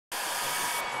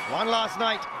One last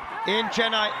night in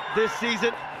Chennai this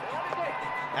season,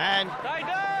 and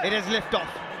it has liftoff.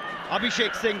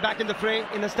 Abhishek Singh back in the fray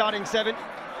in the starting 7.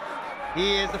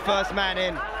 He is the first man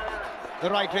in, the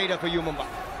right raider for Mumba.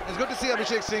 It's good to see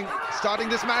Abhishek Singh starting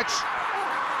this match,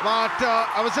 but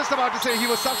I was just about to say he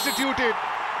was substituted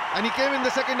and he came in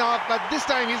the second half, but this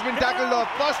time he's been tackled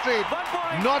off first straight,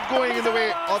 not going in the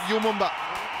way of Mumba.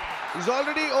 He's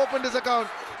already opened his account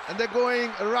and they're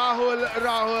going Rahul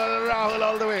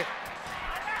all the way.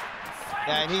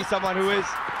 Yeah, and he's someone who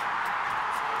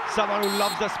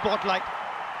loves the spotlight.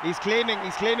 He's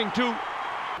claiming too.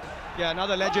 Yeah,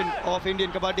 another legend of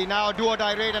Indian Kabaddi. Now a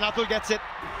do-or-die raid and Atul gets it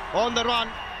on the run.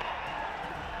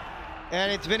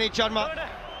 And it's Vinay Sharma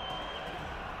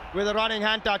with a running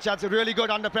hand touch. That's really good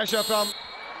under pressure from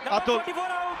Atul.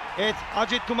 It's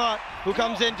Ajit Kumar who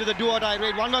comes into the do-or-die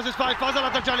raid. 1 versus 5.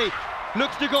 Fazal Atachali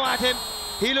looks to go at him.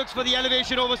 He looks for the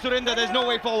elevation over Surinder. There's no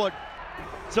way forward.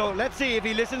 So let's see if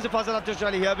he listens to Fazal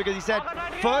Atachali here, because he said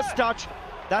first touch,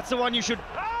 that's the one you should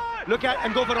look at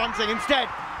and go for Ransing. Instead,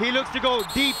 he looks to go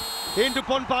deep into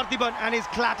Pon Parthiban and is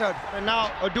clattered. And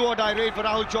now a do-or-die raid for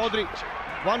Rahul Chaudhary.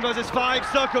 1 versus 5,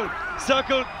 circled.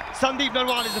 Sandeep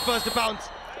Narwan is the first to bounce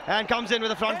and comes in with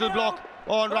a frontal block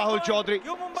on Rahul Chaudhary.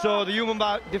 So the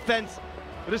Mumba defense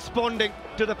responding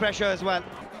to the pressure as well.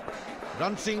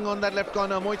 Ransing on that left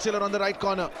corner, Mohit Chiller on the right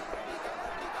corner.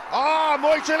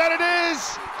 Mohit Chiller it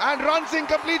is! And Ransing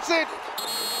completes it.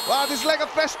 Wow, this is like a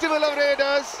festival of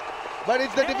raiders, but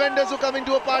it's the defenders who come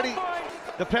into a party.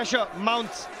 The pressure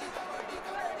mounts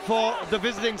for the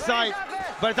visiting side,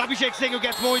 but it's Abhishek Singh who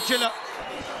gets Mohit Chiller.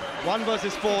 1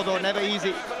 versus 4 though, never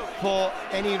easy for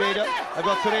any raider. I've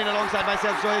got Surain alongside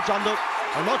myself, Sohail Chandu.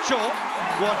 I'm not sure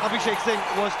what Abhishek Singh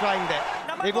was trying there.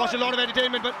 They've watched a lot of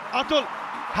entertainment, but Atul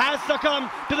has succumbed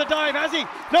to the dive, has he?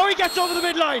 No, he gets over the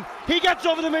midline. He gets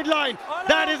over the midline.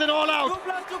 That is an all-out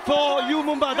for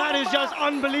Mumba. That is just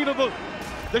unbelievable.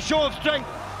 The show of strength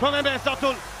from MS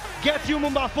Atul gets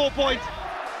Mumba 4 points.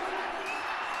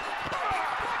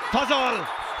 Fazal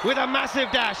with a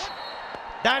massive dash.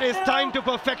 That is time to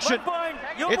perfection.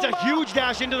 It's a huge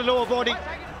dash into the lower body.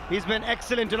 He's been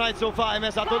excellent tonight so far,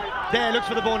 MS Atul. There, looks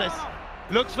for the bonus.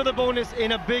 Looks for the bonus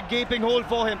in a big gaping hole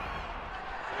for him.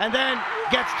 And then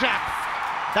gets trapped.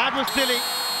 That was silly.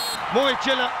 Mohit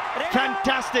Chiller,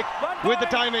 fantastic with the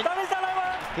timing.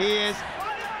 He is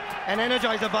an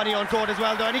Energizer bunny on court as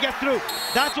well though, and he gets through.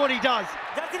 That's what he does.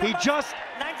 He just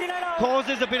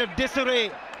causes a bit of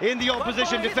disarray in the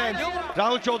opposition defense.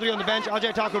 Rahul Chaudhary on the bench,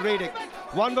 Ajay Thakur raiding.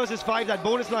 1 versus 5, that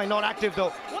bonus line not active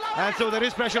though. And so there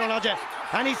is pressure on Ajay.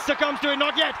 And he succumbs to it,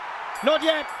 not yet. Not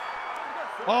yet.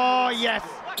 Oh yes.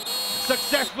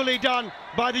 Successfully done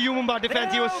by the Mumba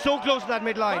defense. He was so close to that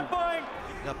midline.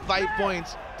 Now 5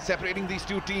 points separating these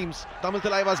two teams. Tamil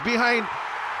Thalaivas behind.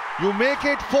 You make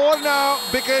it 4 now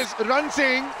because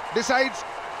Ransing decides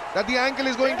that the ankle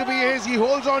is going to be his. He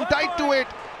holds on tight to it.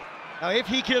 Now if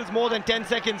he kills more than 10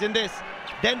 seconds in this,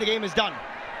 then the game is done.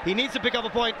 He needs to pick up a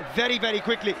point very, very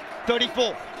quickly.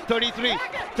 34, 33,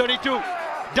 32,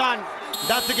 done.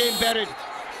 That's the game buried.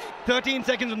 13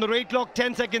 seconds on the raid clock,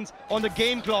 10 seconds on the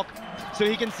game clock. So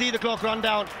he can see the clock run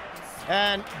down,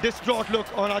 and distraught look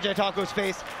on Ajay Thakur's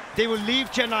face. They will leave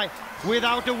Chennai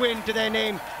without a win to their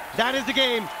name. That is the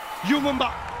game.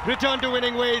 Mumba return to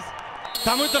winning ways.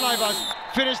 Tamil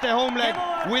Thalaivas finish their home leg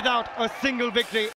without a single victory.